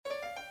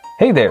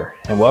Hey there,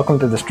 and welcome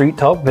to the Street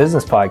Talk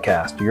Business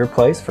Podcast, your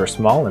place for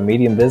small and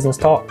medium business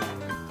talk.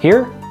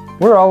 Here,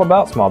 we're all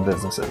about small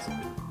businesses.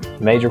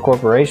 Major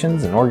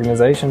corporations and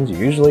organizations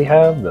usually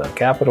have the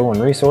capital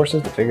and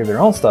resources to figure their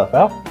own stuff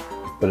out,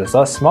 but it's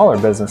us smaller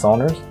business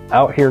owners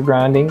out here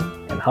grinding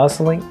and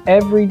hustling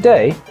every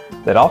day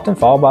that often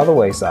fall by the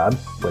wayside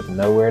with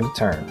nowhere to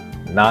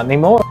turn. Not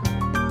anymore.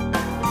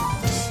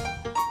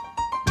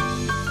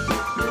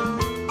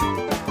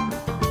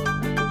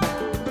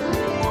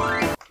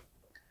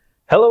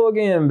 Hello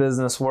again,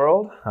 business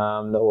world.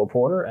 I'm Noah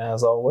Porter,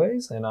 as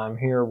always, and I'm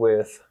here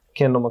with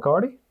Kendall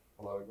McCarty.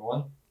 Hello,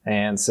 everyone.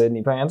 And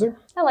Sydney Panzer.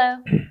 Hello.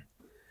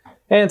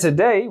 And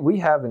today we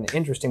have an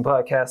interesting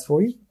podcast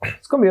for you.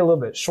 It's going to be a little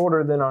bit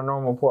shorter than our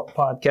normal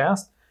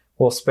podcast.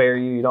 We'll spare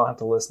you. You don't have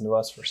to listen to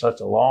us for such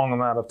a long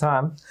amount of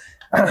time.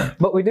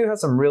 But we do have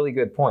some really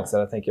good points that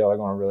I think y'all are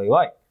going to really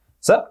like.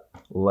 So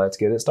let's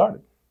get it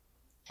started.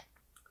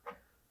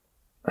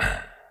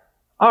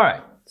 All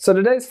right. So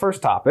today's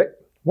first topic.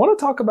 Want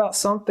to talk about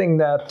something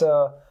that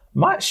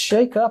might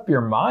shake up your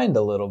mind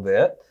a little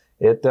bit.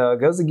 It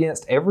goes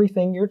against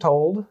everything you're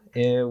told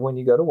when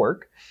you go to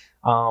work.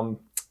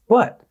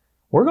 But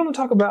we're going to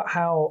talk about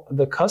how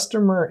the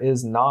customer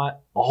is not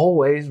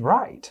always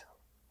right.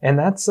 And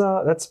that's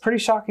a pretty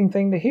shocking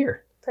thing to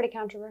hear. Pretty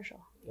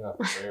controversial. Yeah,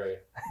 very.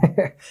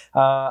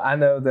 I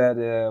know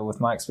that with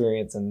my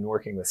experience in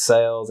working with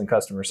sales and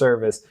customer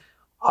service,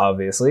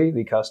 obviously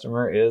the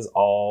customer is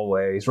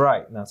always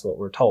right. And that's what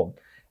we're told.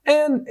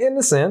 And in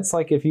a sense,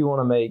 like if you want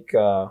to make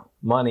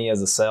money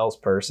as a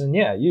salesperson,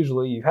 yeah,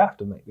 usually you have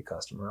to make the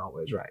customer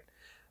always right.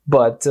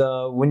 But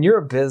when you're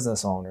a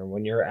business owner,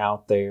 when you're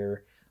out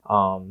there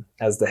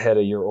as the head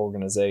of your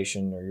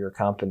organization or your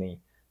company,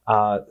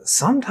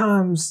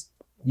 sometimes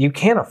you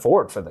can't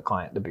afford for the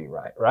client to be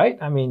right, right?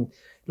 I mean,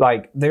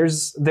 like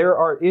there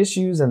are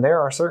issues and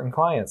there are certain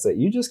clients that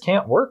you just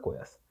can't work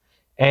with.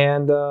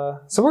 And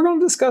so we're going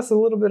to discuss a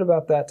little bit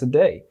about that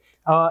today.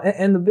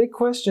 And the big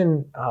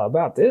question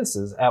about this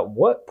is, at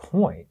what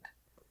point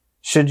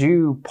should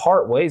you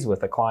part ways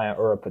with a client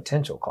or a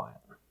potential client?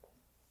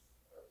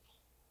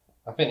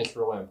 I think it's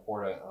really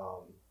important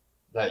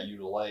that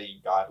you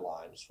lay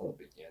guidelines from the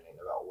beginning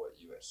about what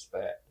you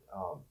expect,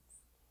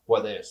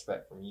 what they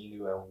expect from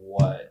you and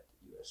what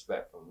you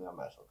expect from them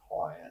as a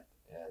client,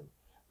 and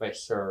make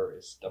sure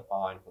it's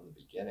defined from the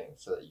beginning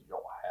so that you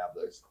don't have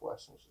those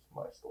questions as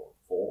much going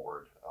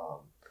forward.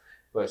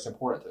 But it's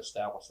important to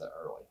establish that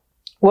early.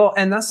 Well,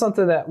 and that's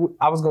something that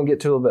I was going to get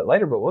to a little bit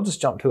later, but we'll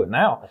just jump to it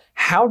now.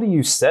 How do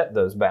you set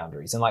those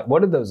boundaries? And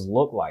what did those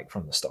look like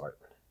from the start?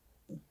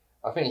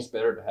 I think it's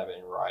better to have it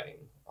in writing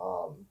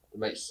to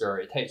make sure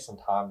it takes some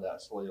time to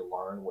actually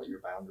learn what your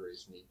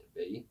boundaries need to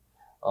be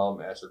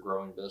as a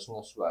growing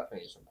business. But I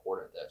think it's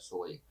important to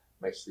actually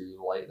make sure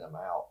you lay them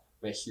out.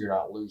 Make sure you're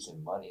not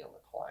losing money on the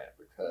client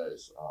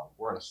because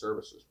we're in a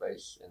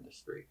services-based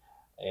industry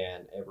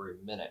and every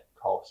minute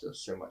costs us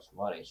so much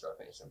money. So I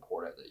think it's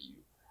important that you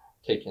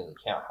take into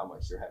account how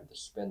much you're having to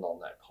spend on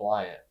that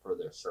client for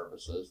their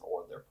services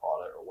or their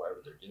product or whatever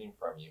they're getting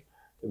from you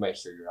to make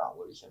sure you're not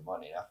losing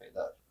money. And I think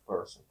that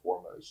first and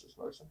foremost is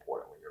most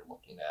important when you're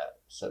looking at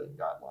setting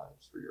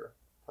guidelines for your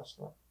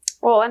customer.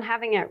 Well, and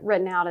having it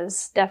written out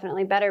is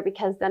definitely better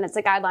because then it's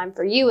a guideline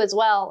for you as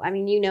well. I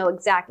mean, you know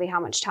exactly how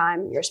much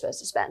time you're supposed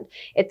to spend.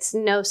 It's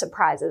no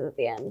surprises at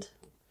the end.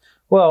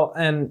 Well,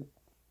 and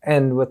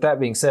with that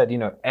being said,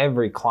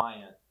 every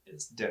client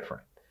is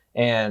different.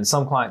 And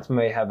some clients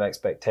may have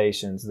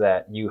expectations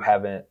that you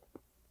haven't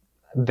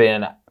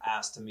been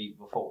asked to meet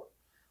before.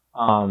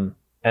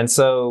 And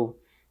so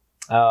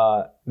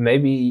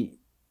maybe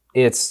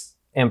it's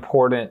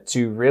important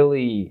to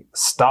really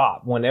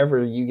stop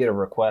whenever you get a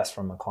request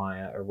from a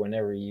client or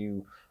whenever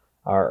you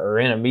are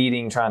in a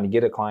meeting trying to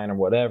get a client or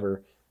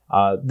whatever,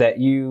 that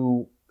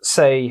you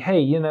say,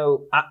 hey,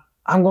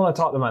 I'm going to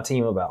talk to my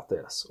team about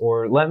this,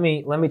 or let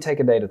me take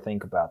a day to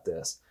think about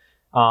this.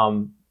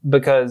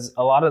 Because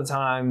a lot of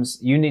times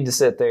you need to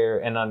sit there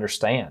and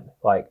understand,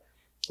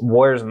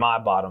 where's my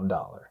bottom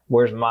dollar?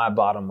 Where's my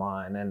bottom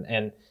line?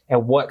 And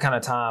what kind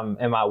of time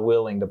am I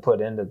willing to put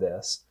into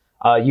this?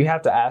 You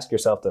have to ask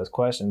yourself those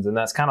questions. And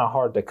that's kind of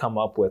hard to come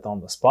up with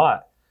on the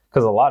spot.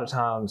 Because a lot of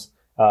times,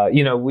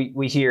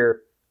 we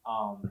hear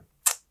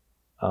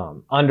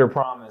under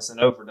promise and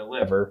over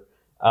deliver.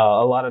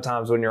 A lot of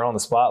times when you're on the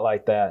spot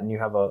like that and you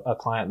have a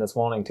client that's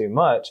wanting too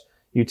much,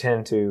 you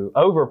tend to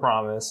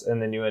overpromise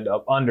and then you end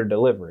up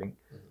under-delivering.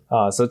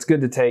 So it's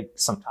good to take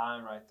some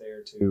time right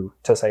there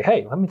to say,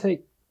 hey, let me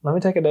take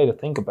a day to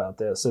think about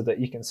this so that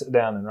you can sit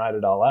down and write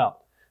it all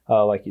out.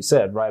 Like you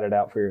said, write it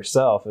out for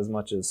yourself as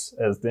much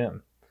as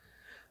them.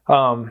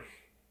 But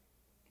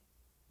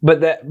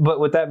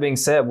with that being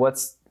said,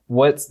 what's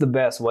the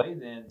best way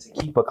then to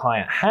keep a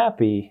client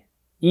happy,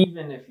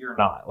 even if you're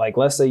not?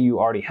 Let's say you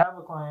already have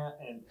a client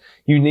and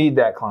you need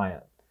that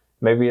client.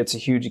 Maybe it's a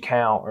huge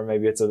account, or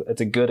maybe it's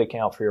a good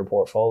account for your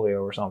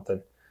portfolio or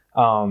something.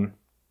 How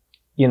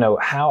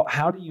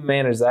do you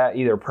manage that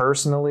either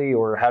personally,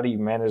 or how do you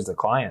manage the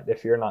client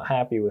if you're not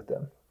happy with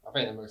them? I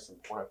think the most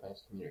important thing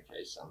is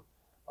communication.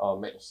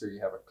 making sure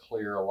you have a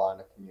clear line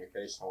of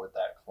communication with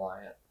that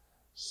client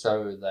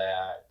so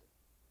that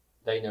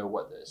they know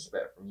what to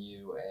expect from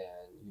you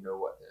and you know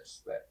what to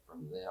expect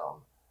from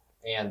them,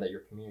 and that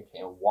you're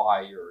communicating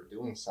why you're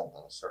doing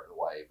something a certain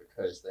way,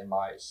 because they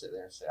might sit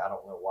there and say, I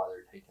don't know why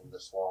they're taking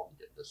this long to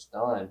get this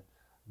done,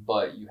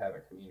 but you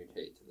haven't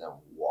communicated to them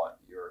what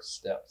your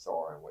steps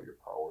are and what your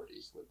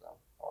priorities with them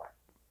are.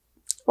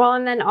 Well,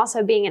 and then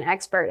also being an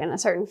expert in a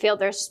certain field,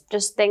 there's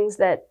just things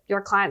that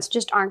your clients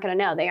just aren't going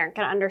to know. They aren't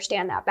going to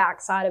understand that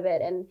backside of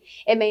it. And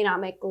it may not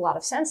make a lot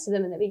of sense to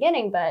them in the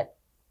beginning, but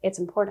it's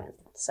important.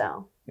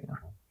 So, yeah.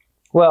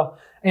 Well,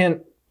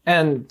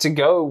 and to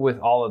go with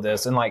all of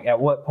this, and like, at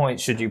what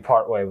point should you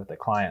part way with the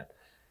client?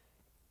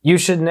 You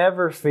should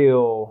never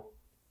feel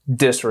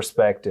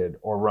disrespected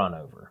or run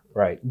over,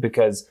 right?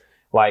 Because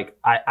like,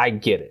 I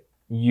get it.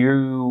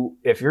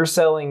 If you're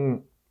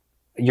selling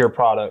your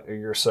product or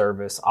your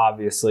service,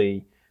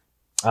 obviously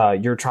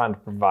you're trying to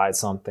provide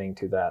something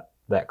to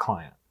that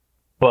client,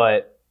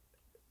 but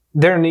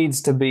there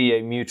needs to be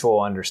a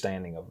mutual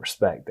understanding of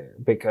respect there,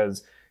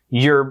 because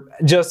you're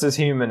just as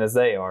human as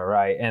they are,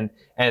 right?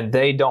 And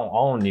they don't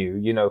own you.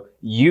 You know,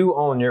 you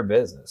own your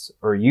business,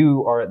 or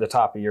you are at the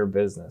top of your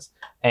business,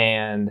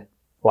 and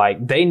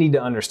like, they need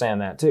to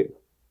understand that too,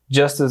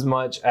 just as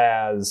much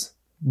as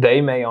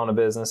they may own a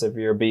business if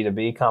you're a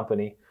B2B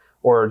company,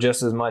 or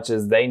just as much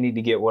as they need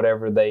to get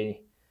whatever they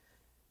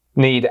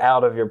need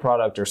out of your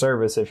product or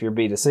service if you're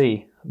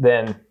B2C.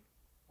 Then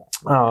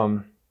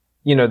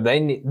you know,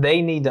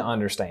 they need to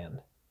understand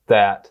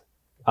that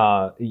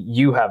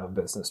you have a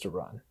business to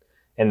run,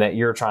 and that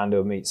you're trying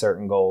to meet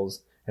certain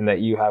goals, and that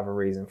you have a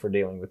reason for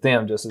dealing with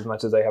them just as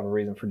much as they have a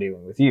reason for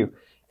dealing with you.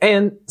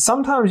 And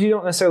sometimes you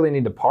don't necessarily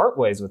need to part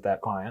ways with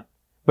that client,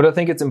 but I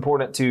think it's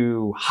important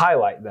to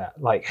highlight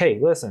that. Like, hey,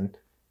 listen,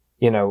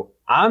 you know,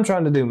 I'm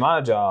trying to do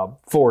my job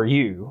for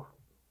you.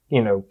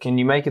 You know, can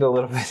you make it a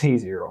little bit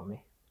easier on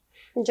me?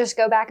 just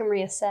go back and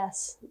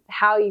reassess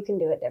how you can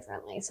do it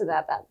differently so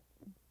that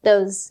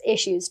those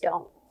issues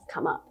don't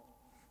come up.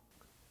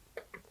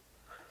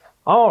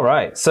 All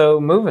right, so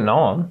moving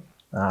on,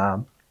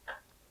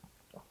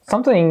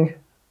 something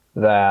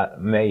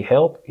that may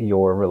help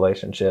your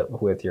relationship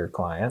with your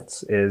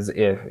clients is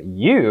if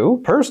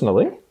you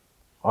personally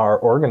are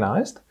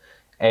organized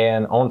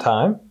and on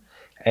time.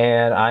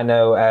 And I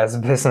know as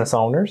business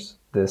owners,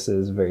 this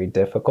is very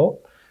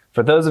difficult.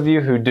 For those of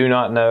you who do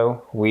not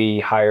know, we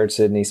hired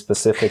Sydney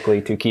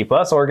specifically to keep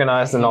us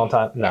organized and on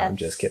time. No, yes. I'm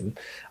just kidding.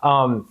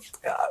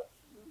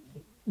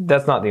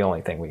 That's not the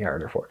only thing we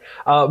hired her for.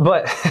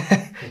 But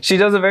she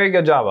does a very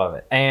good job of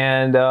it.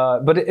 And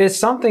but it's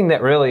something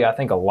that really I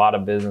think a lot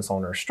of business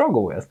owners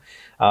struggle with.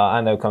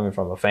 I know coming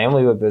from a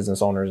family with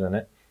business owners in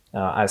it,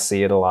 I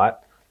see it a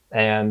lot.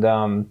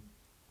 And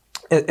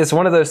it's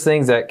one of those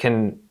things that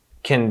can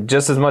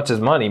just as much as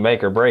money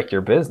make or break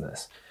your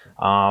business.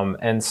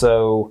 And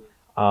so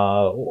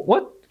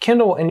what,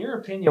 Kendall, in your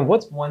opinion,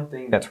 what's one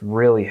thing that's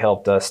really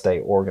helped us stay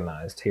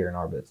organized here in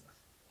our business?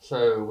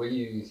 So we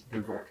use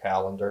Google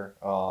Calendar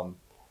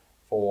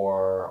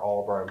for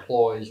all of our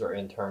employees or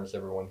interns,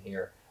 everyone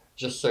here,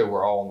 just so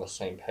we're all on the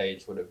same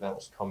page with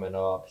events coming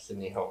up.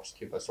 Sydney helps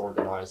keep us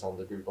organized on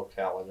the Google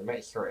Calendar,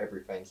 make sure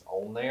everything's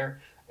on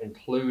there,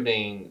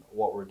 including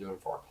what we're doing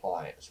for our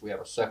clients. We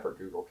have a separate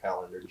Google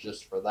Calendar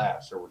just for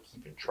that, so we're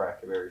keeping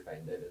track of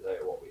everything day to day,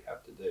 what we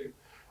have to do.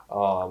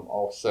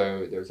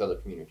 Also, there's other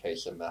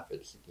communication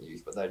methods you can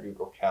use, but that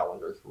Google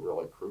Calendar is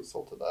really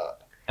crucial to that.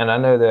 And I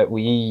know that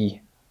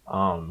we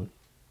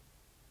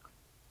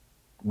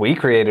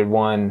created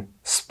one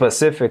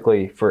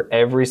specifically for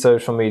every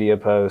social media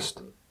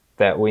post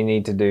that we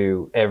need to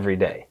do every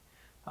day.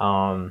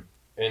 And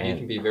you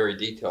can be very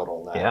detailed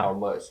on that, yeah. How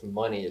much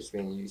money is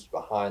being used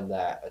behind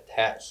that,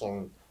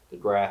 attaching the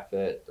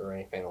graphic or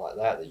anything like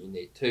that you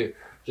need to,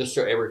 just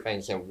so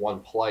everything's in one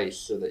place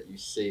so that you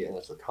see it and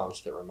it's a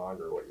constant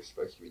reminder of what you're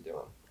supposed to be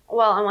doing.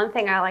 Well, and one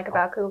thing I like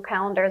about Google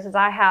Calendars is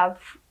I have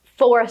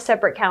 4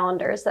 separate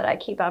calendars that I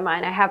keep on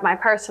mine. I have my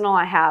personal,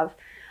 I have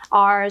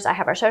ours, I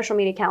have our social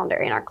media calendar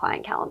and our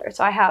client calendar.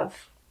 So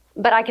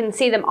but I can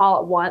see them all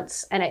at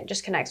once and it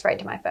just connects right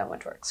to my phone,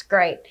 which works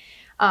great.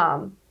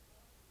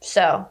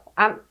 So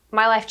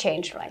my life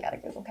changed when I got a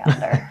Google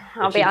Calendar.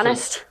 I'll be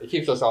honest. It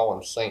keeps us all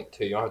in sync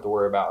too. You don't have to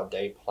worry about a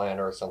day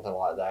planner or something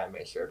like that.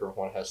 Make sure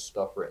everyone has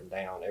stuff written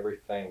down.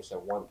 Everything's in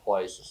one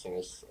place as soon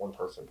as one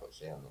person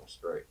puts it in. That's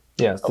great.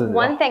 Yeah.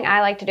 One thing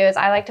I like to do is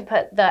I like to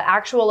put the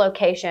actual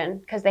location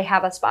because they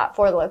have a spot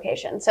for the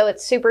location. So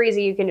it's super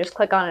easy. You can just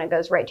click on it and it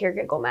goes right to your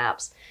Google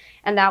Maps.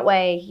 And that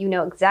way you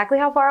know exactly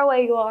how far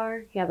away you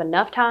are. You have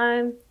enough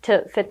time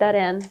to fit that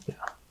in. Yeah.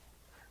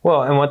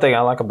 Well, and one thing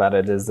I like about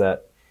it is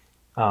that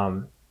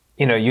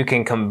you know, you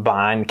can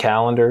combine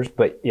calendars,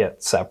 but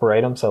yet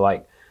separate them. So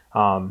like,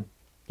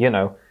 you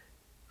know,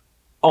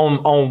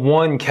 on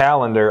one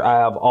calendar, I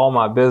have all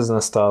my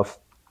business stuff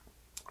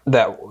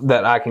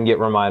that I can get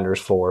reminders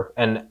for.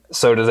 And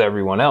so does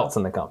everyone else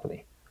in the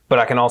company. But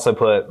I can also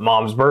put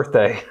mom's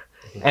birthday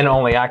and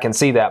only I can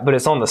see that, but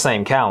it's on the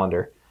same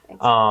calendar.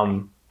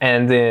 And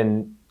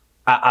then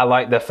I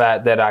like the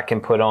fact that I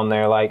can put on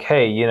there like,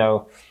 hey,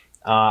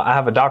 I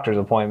have a doctor's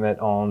appointment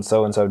on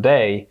so-and-so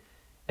day.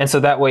 And so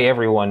that way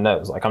everyone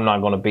knows, like, I'm not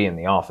going to be in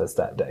the office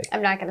that day.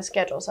 I'm not going to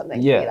schedule something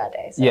to be that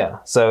day. So. Yeah.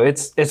 So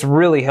it's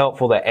really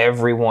helpful that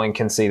everyone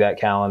can see that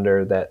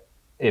calendar that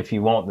if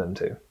you want them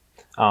to.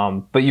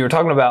 But you were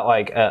talking about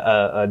like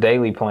a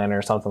daily planner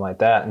or something like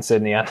that. And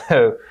Sydney, I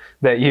know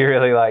that you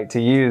really like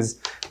to use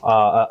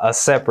a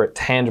separate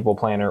tangible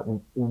planner.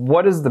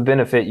 What is the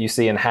benefit you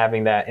see in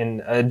having that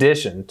in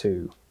addition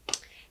to?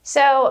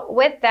 So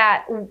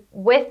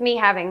with me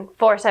having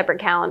 4 separate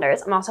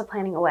calendars, I'm also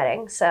planning a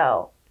wedding.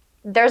 So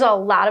there's a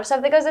lot of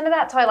stuff that goes into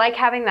that. So I like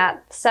having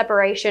that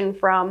separation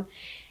from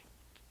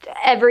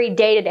every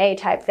day-to-day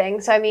type thing.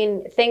 So I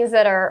mean, things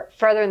that are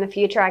further in the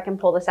future, I can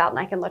pull this out and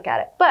I can look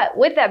at it. But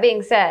with that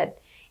being said,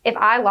 if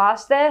I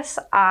lost this,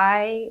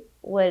 I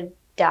would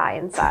die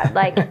inside.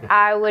 Like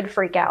I would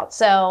freak out.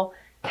 So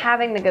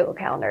having the Google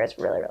Calendar is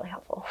really, really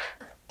helpful.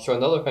 So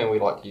another thing we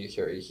like to use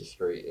here at Easy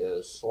Street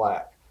is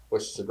Slack,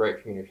 which is a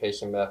great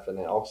communication method, and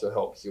it also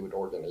helps you with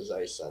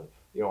organization.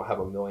 You don't have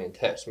a million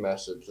text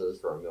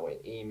messages or a million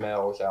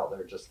emails out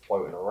there just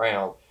floating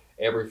around.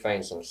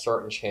 Everything's in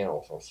certain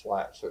channels on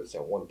Slack, so it's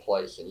in one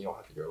place, and you don't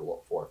have to go to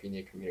look for it. If you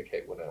need to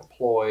communicate with an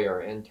employee or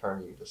an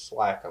intern, you can just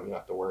Slack them. You don't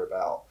have to worry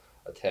about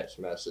a text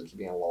message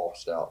being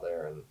lost out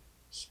there in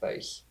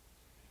space.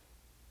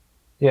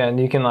 Yeah, and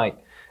you can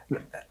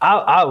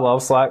I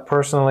love Slack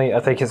personally. I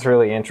think it's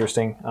really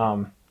interesting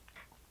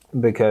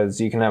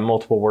because you can have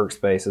multiple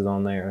workspaces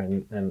on there,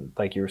 and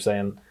like you were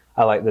saying,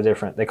 I like the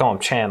different. They call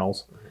them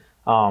channels,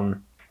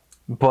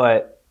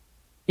 but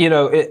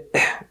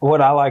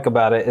what I like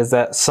about it is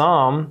that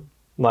some,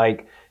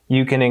 like,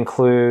 you can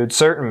include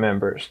certain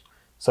members.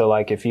 So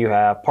like if you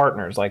have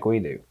partners like we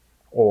do,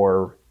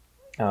 or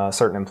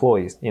certain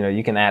employees,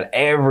 you can add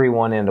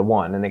everyone into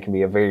one, and it can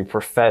be a very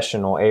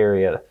professional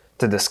area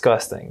to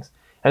discuss things.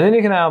 And then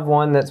you can have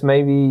one that's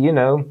maybe,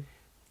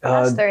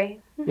 Us 3.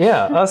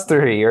 Yeah, us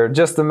 3, or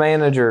just the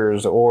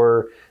managers,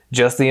 or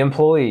just the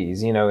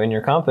employees, in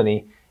your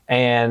company.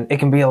 And it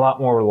can be a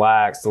lot more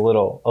relaxed, a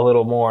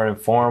little more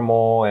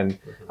informal. And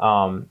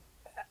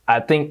I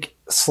think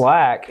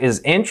Slack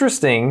is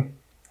interesting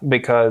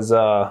because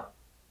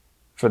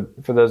for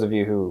those of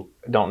you who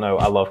don't know,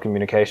 I love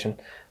communication.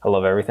 I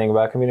love everything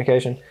about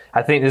communication.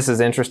 I think this is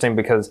interesting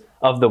because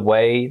of the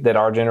way that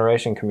our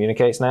generation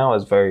communicates now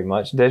is very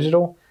much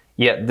digital,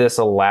 yet this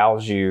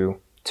allows you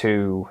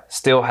to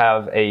still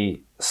have a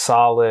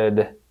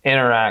solid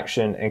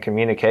interaction and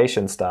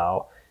communication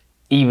style,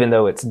 even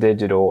though it's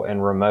digital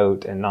and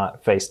remote and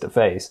not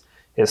face-to-face.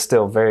 It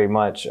still very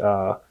much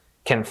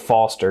can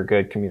foster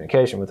good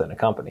communication within a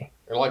company.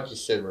 And like you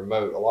said,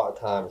 remote, a lot of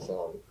times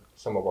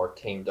some of our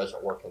team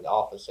doesn't work in the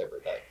office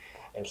every day.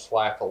 And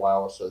Slack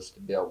allows us to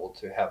be able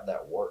to have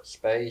that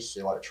workspace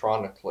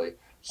electronically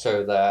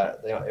so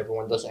that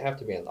everyone doesn't have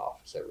to be in the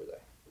office every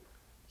day.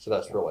 So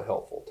that's really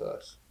helpful to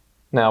us.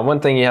 Now, one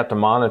thing you have to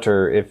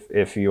monitor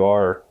if you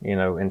are,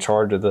 in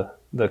charge of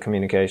the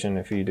communication,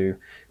 if you do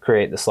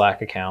create the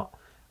Slack account,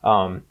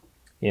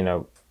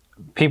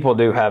 people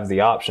do have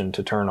the option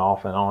to turn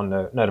off and on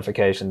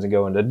notifications and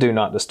go into do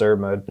not disturb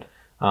mode.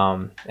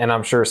 And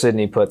I'm sure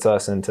Sydney puts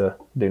us into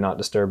do not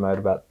disturb mode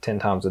about 10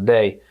 times a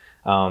day.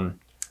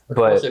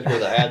 But if you're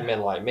the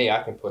admin like me,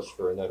 I can push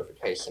for a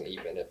notification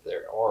even if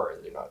there are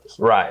in do not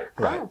disturb. Right.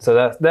 Oh.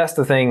 So that's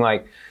the thing.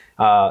 Like,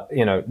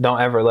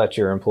 don't ever let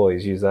your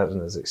employees use that as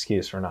an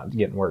excuse for not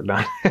getting work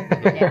done.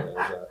 Yeah,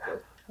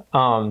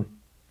 exactly.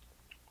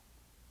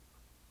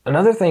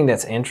 Another thing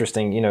that's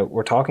interesting,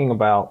 we're talking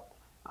about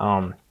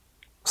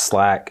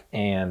Slack,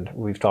 and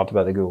we've talked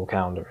about the Google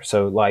Calendar.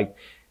 So like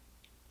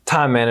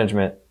time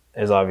management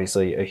is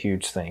obviously a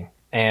huge thing.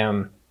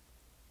 And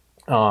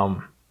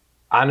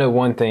I know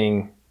one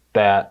thing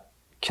that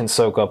can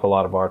soak up a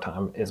lot of our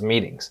time is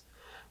meetings,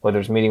 whether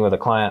it's meeting with a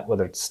client,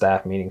 whether it's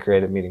staff meeting,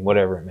 creative meeting,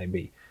 whatever it may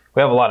be.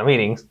 We have a lot of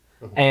meetings,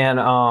 and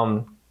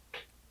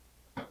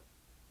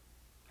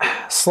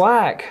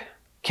Slack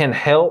can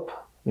help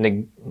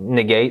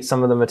negate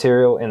some of the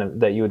material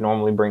that you would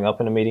normally bring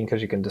up in a meeting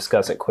because you can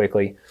discuss it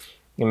quickly.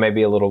 It may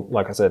be a little,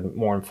 like I said,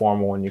 more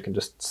informal, and you can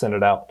just send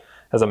it out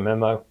as a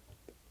memo.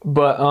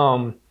 But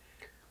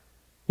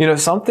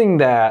something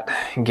that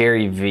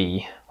Gary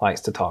Vee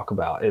likes to talk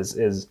about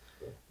is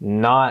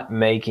not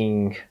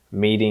making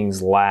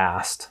meetings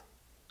last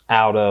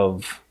out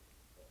of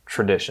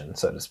tradition,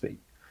 so to speak.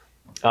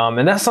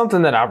 And that's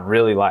something that I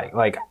really like.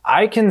 Like,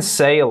 I can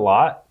say a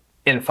lot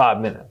in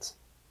 5 minutes,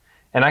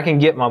 and I can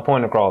get my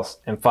point across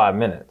in 5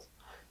 minutes.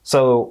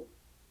 So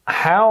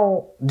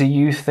how do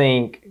you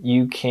think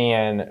you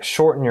can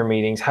shorten your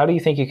meetings? How do you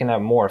think you can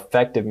have more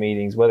effective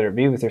meetings, whether it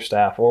be with your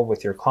staff or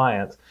with your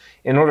clients,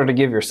 in order to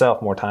give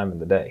yourself more time in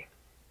the day?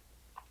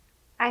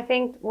 I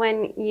think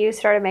when you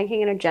started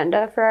making an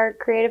agenda for our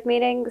creative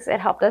meetings,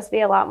 it helped us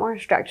be a lot more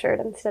structured.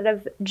 Instead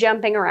of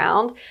jumping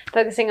around,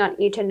 focusing on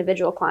each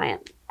individual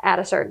client at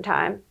a certain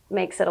time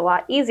makes it a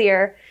lot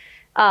easier,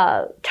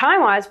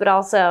 time-wise, but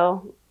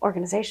also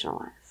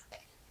organizational-wise.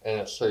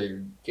 And so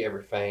you get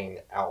everything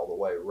out of the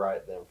way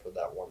right then for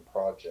that one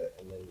project,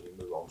 and then you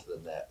move on to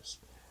the next.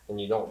 And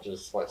you don't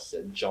just, like I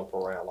said, jump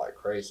around like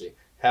crazy.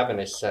 Having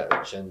a set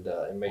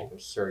agenda and making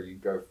sure you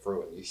go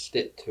through and you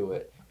stick to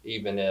it,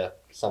 even if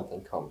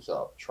something comes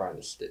up, trying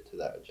to stick to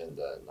that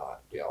agenda and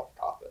not get off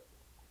topic.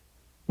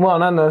 Well,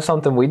 and I know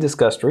something we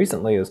discussed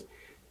recently is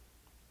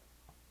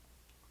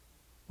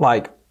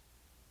like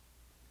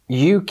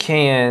you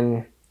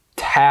can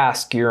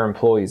task your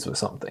employees with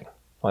something.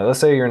 Like let's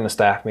say you're in a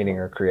staff meeting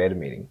or a creative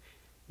meeting.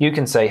 You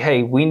can say,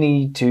 hey, we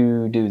need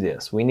to do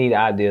this. We need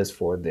ideas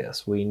for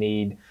this. We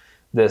need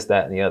this,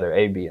 that, and the other,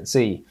 A, B, and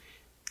C.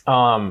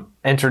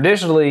 And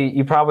traditionally,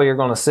 you probably are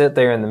going to sit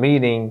there in the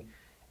meeting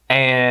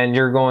and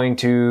you're going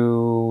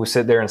to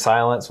sit there in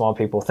silence while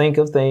people think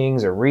of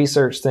things or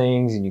research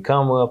things, and you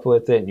come up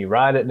with it and you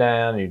write it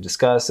down and you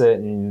discuss it,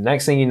 and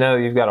next thing you know,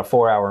 you've got a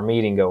 4-hour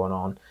meeting going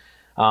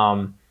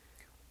on.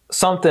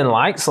 Something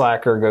like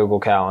Slack or Google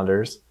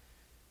Calendars,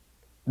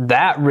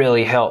 that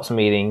really helps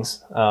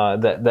meetings,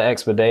 the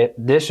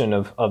expedition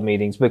of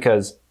meetings,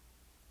 because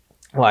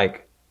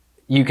like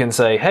you can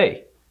say,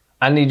 hey,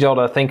 I need y'all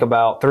to think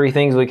about 3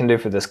 things we can do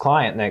for this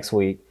client next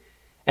week,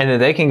 and then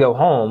they can go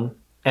home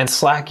and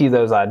Slack you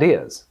those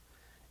ideas.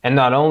 And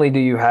not only do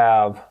you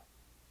have,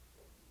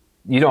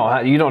 you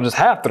don't just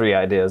have 3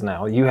 ideas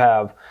now, you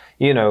have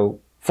 4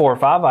 or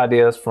 5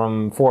 ideas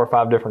from 4 or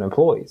 5 different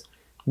employees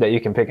that you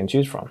can pick and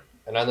choose from.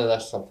 And I know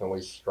that's something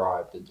we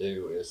strive to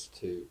do, is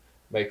to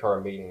make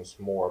our meetings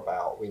more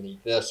about, we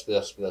need this,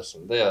 this, this,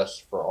 and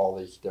this for all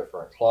these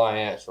different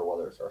clients, or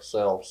whether it's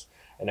ourselves,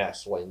 and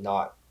actually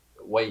not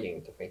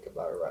waiting to think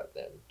about it right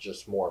then,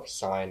 just more of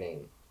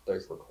signing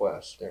those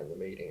requests during the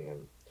meeting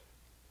and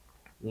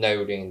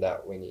noting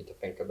that we need to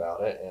think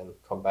about it and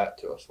come back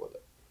to us with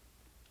it.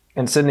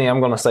 And Sydney, I'm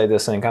going to say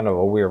this in kind of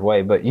a weird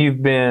way, but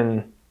you've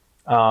been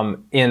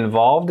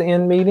involved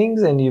in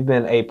meetings and you've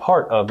been a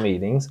part of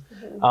meetings.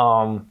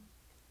 Mm-hmm.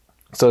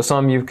 So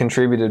some you've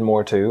contributed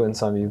more to, and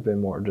some you've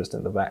been more just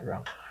in the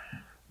background.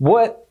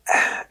 What,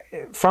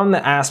 from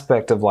the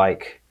aspect of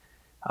like,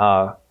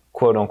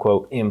 quote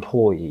unquote,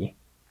 employee,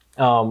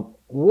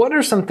 what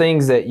are some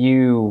things that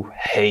you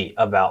hate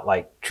about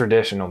like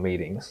traditional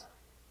meetings?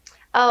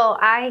 Oh,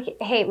 I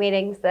hate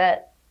meetings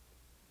that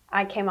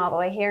I came all the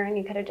way here and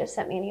you could have just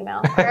sent me an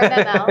email or a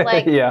memo.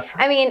 Like, yeah.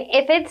 I mean,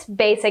 if it's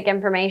basic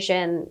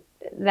information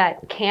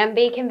that can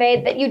be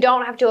conveyed that you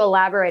don't have to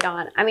elaborate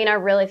on, I mean, I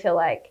really feel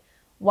like,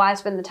 why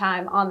spend the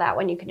time on that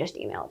when you can just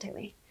email it to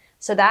me?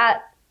 So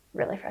that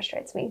really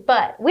frustrates me.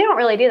 But we don't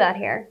really do that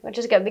here, which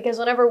is good, because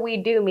whenever we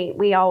do meet,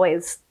 we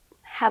always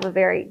have a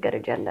very good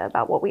agenda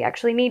about what we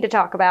actually need to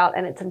talk about,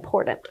 and it's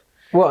important.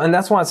 Well, and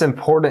that's why it's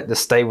important to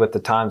stay with the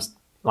times,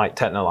 like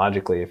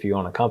technologically, if you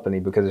own a company,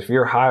 because if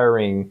you're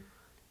hiring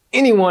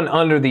anyone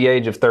under the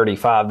age of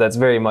 35, that's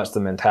very much the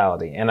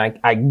mentality. And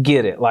I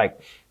get it. Like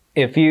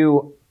if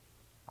you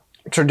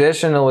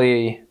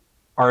traditionally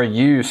are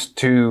used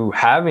to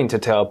having to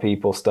tell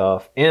people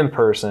stuff in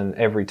person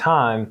every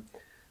time,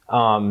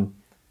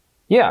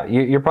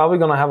 you're probably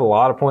going to have a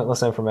lot of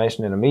pointless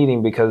information in a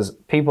meeting, because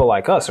people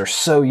like us are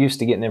so used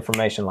to getting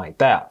information like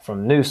that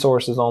from news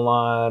sources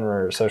online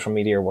or social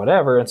media or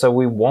whatever. And so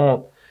we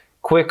want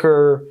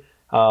quicker,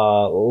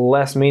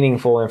 less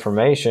meaningful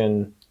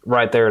information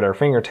right there at our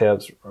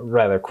fingertips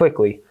rather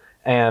quickly.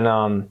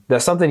 And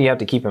that's something you have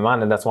to keep in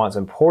mind, and that's why it's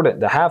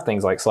important to have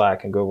things like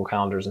Slack and Google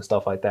Calendars and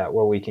stuff like that,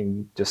 where we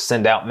can just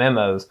send out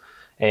memos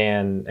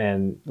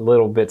and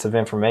little bits of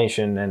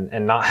information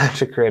and not have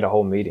to create a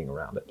whole meeting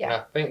around it. Yeah, and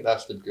I think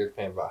that's the good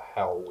thing about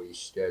how we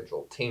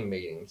schedule team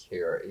meetings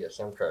here at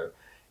ESMCO,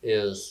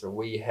 is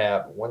we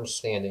have one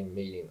standing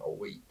meeting a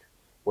week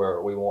where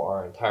we want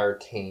our entire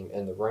team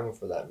in the room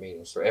for that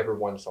meeting, so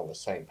everyone's on the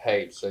same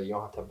page, so you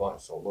don't have to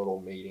bunch of little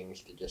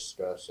meetings to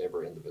discuss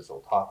every individual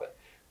topic.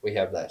 We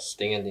have that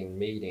standing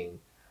meeting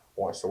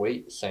once a week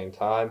at the same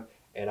time.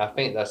 And I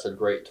think that's a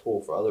great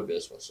tool for other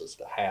businesses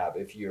to have.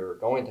 If you're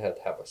going to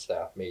have a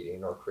staff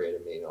meeting or create a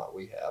meeting like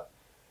we have,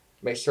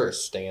 make sure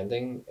it's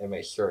standing and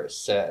make sure it's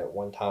set at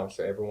one time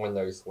so everyone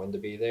knows when to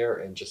be there,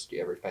 and just get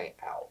everything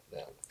out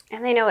then.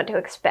 And they know what to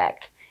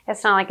expect.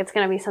 It's not like it's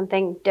going to be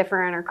something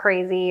different or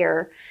crazy,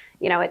 or,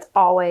 it's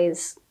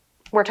always,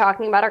 we're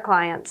talking about our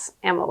clients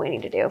and what we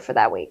need to do for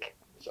that week.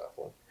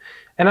 Exactly.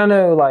 And I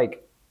know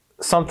like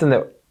something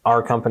that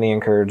our company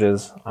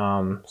encourages,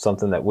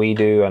 something that we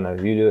do, I know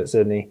you do it,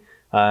 Sydney,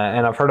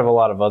 and I've heard of a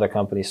lot of other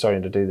companies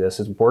starting to do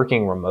this, is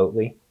working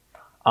remotely.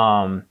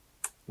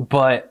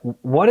 But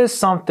what is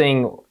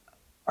something, all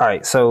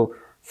right, so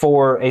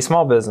for a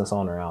small business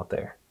owner out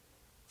there,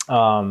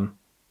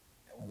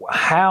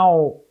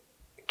 how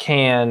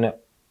can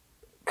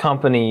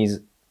companies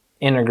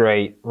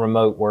integrate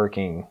remote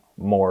working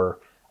more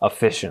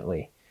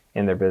efficiently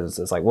in their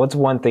businesses? Like what's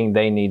one thing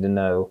they need to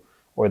know,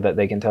 or that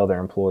they can tell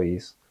their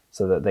employees,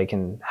 so that they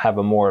can have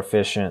a more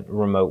efficient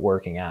remote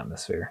working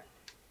atmosphere?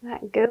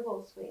 That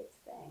Google Suites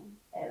thing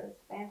is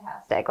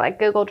fantastic. Like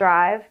Google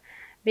Drive,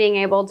 being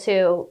able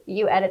to,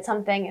 you edit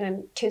something and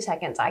in 2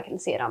 seconds I can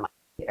see it on my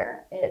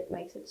computer. It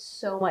makes it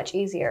so much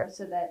easier,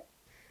 so that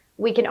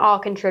we can all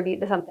contribute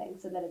to something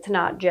so that it's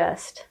not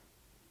just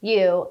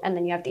you and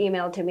then you have to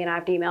email it to me and I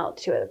have to email it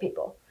to 2 other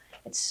people.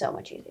 It's so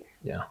much easier.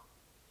 Yeah.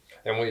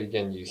 And we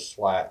again use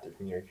Slack to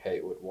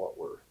communicate with what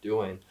we're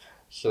doing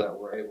so that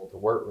we're able to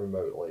work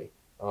remotely.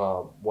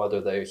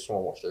 Whether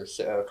someone wants to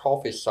sit at a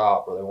coffee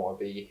shop or they want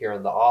to be here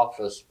in the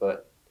office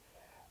but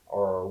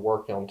are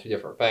working on 2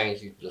 different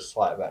things, you can just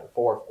Slack back and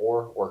forth,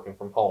 or working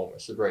from home.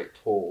 It's a great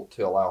tool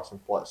to allow some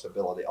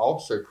flexibility.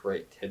 Also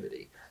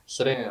creativity.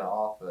 Sitting in an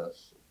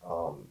office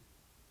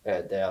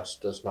at a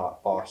desk does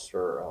not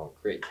foster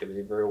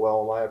creativity very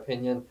well, in my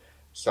opinion.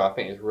 So I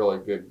think it's really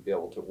good to be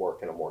able to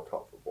work in a more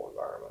comfortable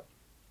environment.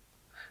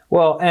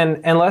 Well,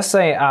 and let's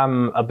say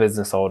I'm a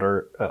business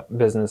owner,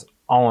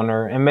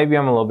 and maybe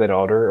I'm a little bit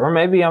older, or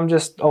maybe I'm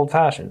just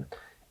old-fashioned.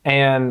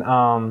 And,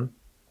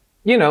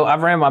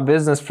 I've ran my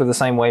business for the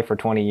same way for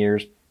 20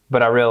 years,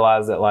 but I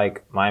realize that,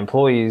 like, my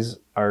employees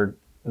are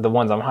the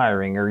ones I'm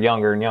hiring are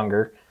younger and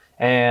younger.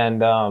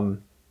 And,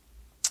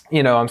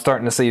 I'm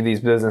starting to see these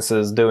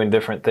businesses doing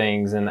different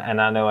things, and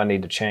I know I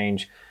need to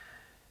change.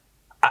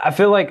 I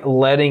feel like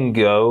letting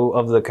go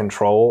of the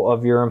control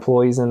of your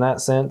employees in that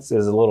sense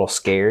is a little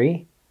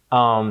scary.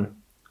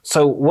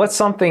 So what's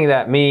something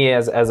that me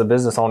as a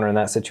business owner in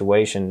that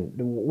situation,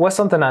 what's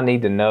something I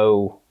need to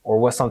know, or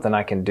what's something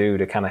I can do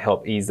to kind of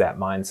help ease that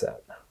mindset?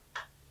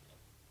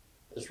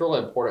 It's really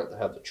important to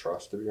have the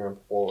trust of your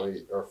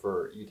employee, or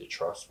for you to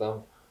trust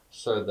them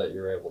so that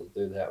you're able to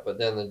do that. But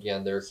then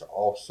again, there's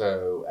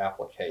also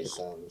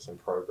applications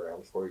and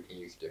programs where you can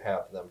use to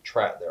have them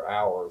track their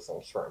hours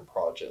on certain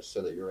projects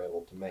so that you're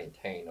able to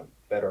maintain a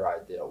better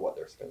idea of what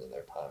they're spending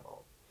their time on.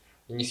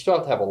 And you still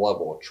have to have a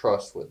level of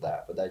trust with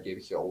that, but that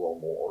gives you a little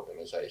more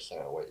organization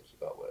and a way to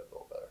keep up with it a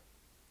little better.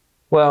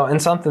 Well,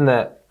 and something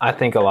that I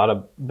think a lot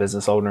of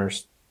business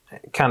owners,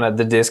 kind of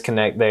the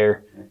disconnect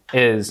there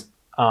is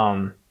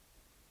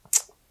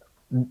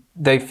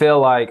they feel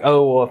like,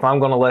 oh, well, if I'm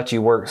going to let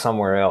you work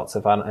somewhere else,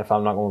 if I'm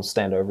not going to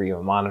stand over you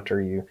and monitor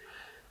you,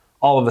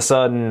 all of a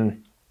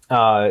sudden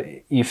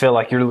you feel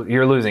like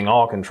you're losing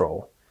all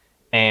control.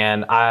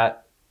 And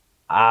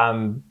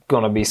I'm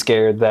going to be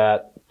scared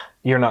that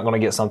you're not going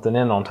to get something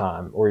in on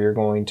time, or you're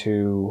going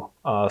to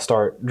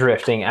start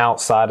drifting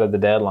outside of the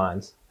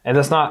deadlines. And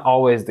that's not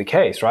always the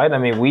case, right? I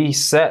mean, we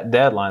set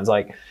deadlines.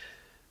 Like,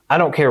 I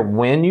don't care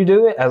when you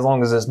do it, as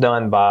long as it's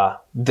done by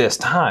this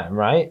time,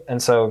 right?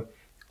 And so,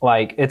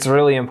 like, it's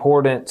really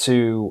important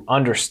to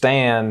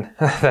understand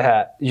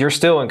that you're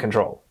still in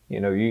control.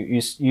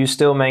 You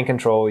still maintain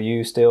control.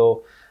 You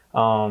still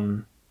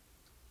are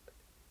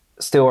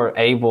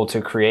able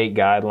to create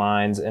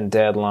guidelines and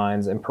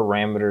deadlines and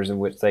parameters in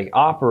which they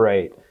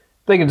operate.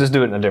 They can just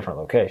do it in a different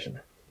location.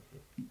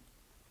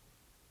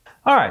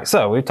 All right,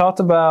 so we've talked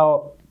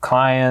about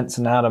clients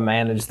and how to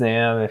manage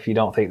them if you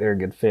don't think they're a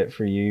good fit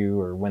for you,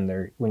 or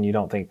when you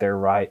don't think they're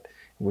right.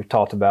 We've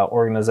talked about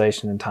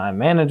organization and time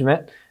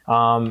management.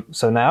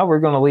 So now we're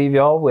going to leave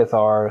y'all with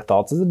our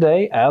thoughts of the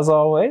day, as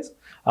always.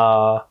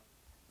 So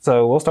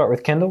we'll start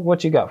with Kendall.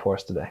 What you got for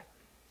us today?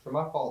 So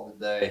my thought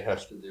today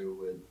has to do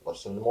with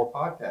listening to more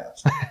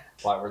podcasts,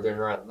 like we're doing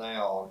right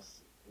now,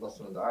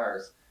 listening to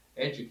ours.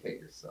 Educate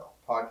yourself.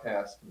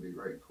 Podcasts can be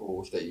great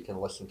tools that you can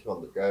listen to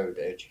on the go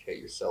to educate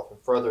yourself and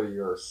further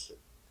your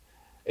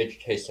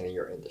education in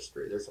your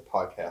industry. There's a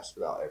podcast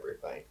about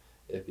everything.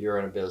 If you're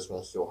in a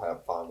business, you'll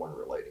find one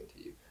relating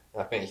to you.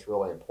 And I think it's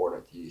really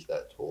important to use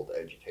that tool to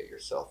educate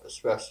yourself,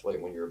 especially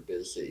when you're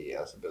busy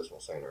as a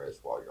business owner as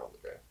while you're on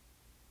the go.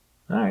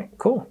 All right,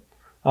 cool.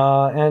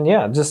 And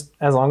yeah, just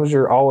as long as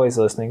you're always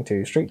listening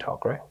to Street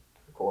Talk, right?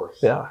 Of course.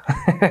 Yeah.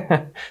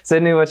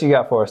 Sydney, what you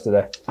got for us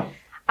today?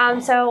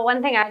 So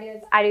one thing I do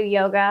is I do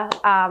yoga.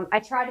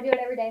 I try to do it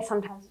every day.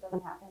 Sometimes it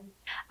doesn't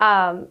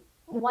happen.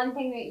 One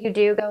thing that you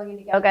do going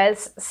into yoga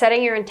is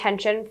setting your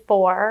intention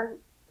for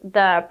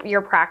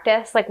your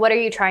practice. Like, what are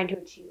you trying to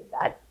achieve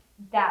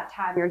that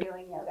time you're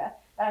doing yoga?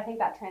 But I think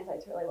that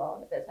translates really well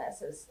into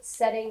business, is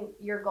setting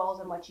your goals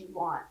and what you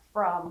want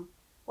from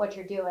what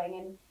you're doing.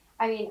 And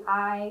I mean,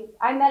 I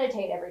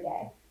meditate every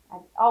day. I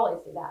always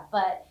do that.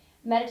 But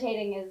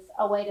meditating is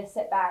a way to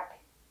sit back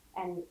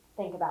and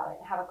think about it,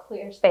 have a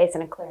clear space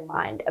and a clear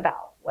mind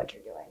about what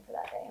you're doing for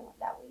that day and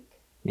that week.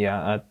 Yeah,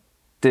 I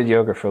did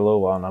yoga for a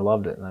little while and I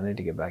loved it, and I need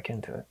to get back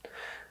into it.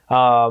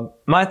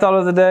 My thought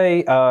of the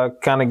day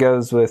kind of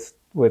goes with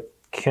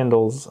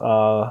Kendall's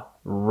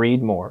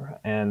read more.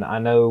 And I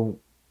know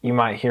you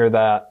might hear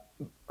that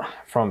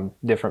from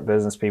different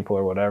business people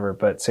or whatever,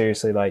 but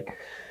seriously, like,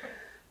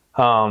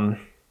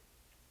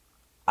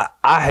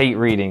 I hate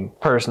reading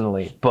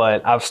personally,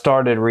 but I've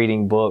started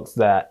reading books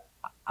that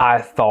I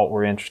thought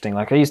were interesting.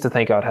 Like, I used to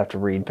think I would have to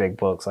read big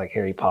books like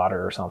Harry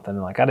Potter or something.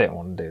 Like, I didn't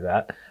want to do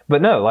that.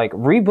 But no, like,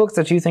 read books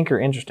that you think are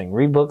interesting.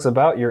 Read books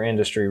about your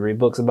industry. Read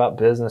books about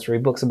business.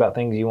 Read books about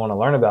things you want to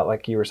learn about.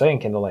 Like you were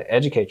saying, Kendall, like,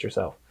 educate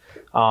yourself.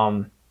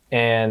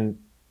 And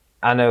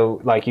I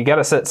know, like, you got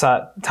to set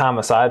time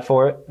aside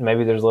for it.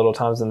 Maybe there's little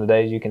times in the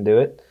days you can do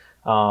it.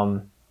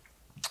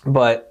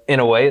 But in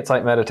a way, it's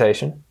like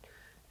meditation.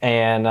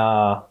 And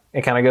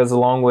it kind of goes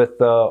along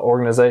with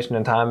organization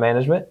and time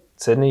management.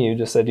 Sydney, you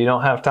just said you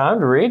don't have time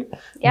to read.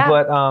 Yeah,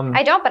 but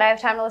I don't, but I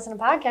have time to listen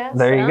to podcasts.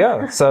 There you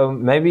go. So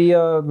maybe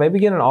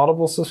get an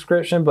Audible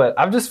subscription. But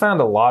I've just found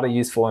a lot of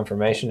useful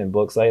information in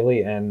books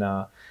lately, and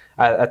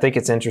I think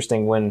it's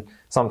interesting when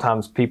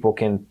sometimes people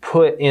can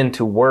put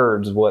into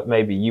words what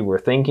maybe you were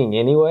thinking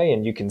anyway,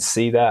 and you can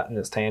see that and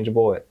it's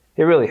tangible.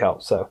 It really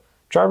helps. So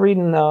try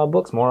reading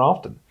books more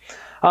often.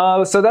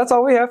 So that's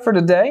all we have for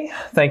today.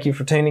 Thank you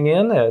for tuning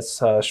in.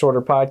 It's a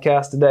shorter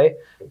podcast today,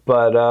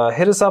 but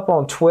hit us up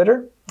on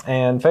Twitter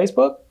and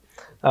Facebook.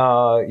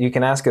 You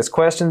can ask us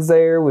questions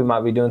there. We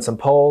might be doing some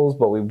polls,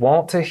 but we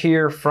want to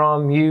hear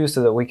from you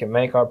so that we can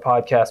make our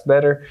podcast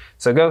better.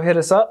 So go hit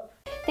us up.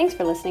 Thanks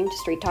for listening to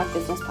Street Talk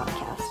Business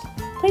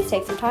Podcast. Please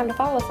take some time to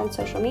follow us on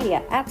social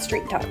media at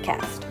Street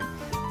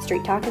Talkcast.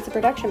 Street Talk is a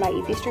production by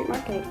EP Street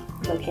Marketing,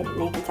 located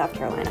in Aiken, South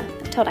Carolina.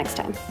 Until next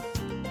time.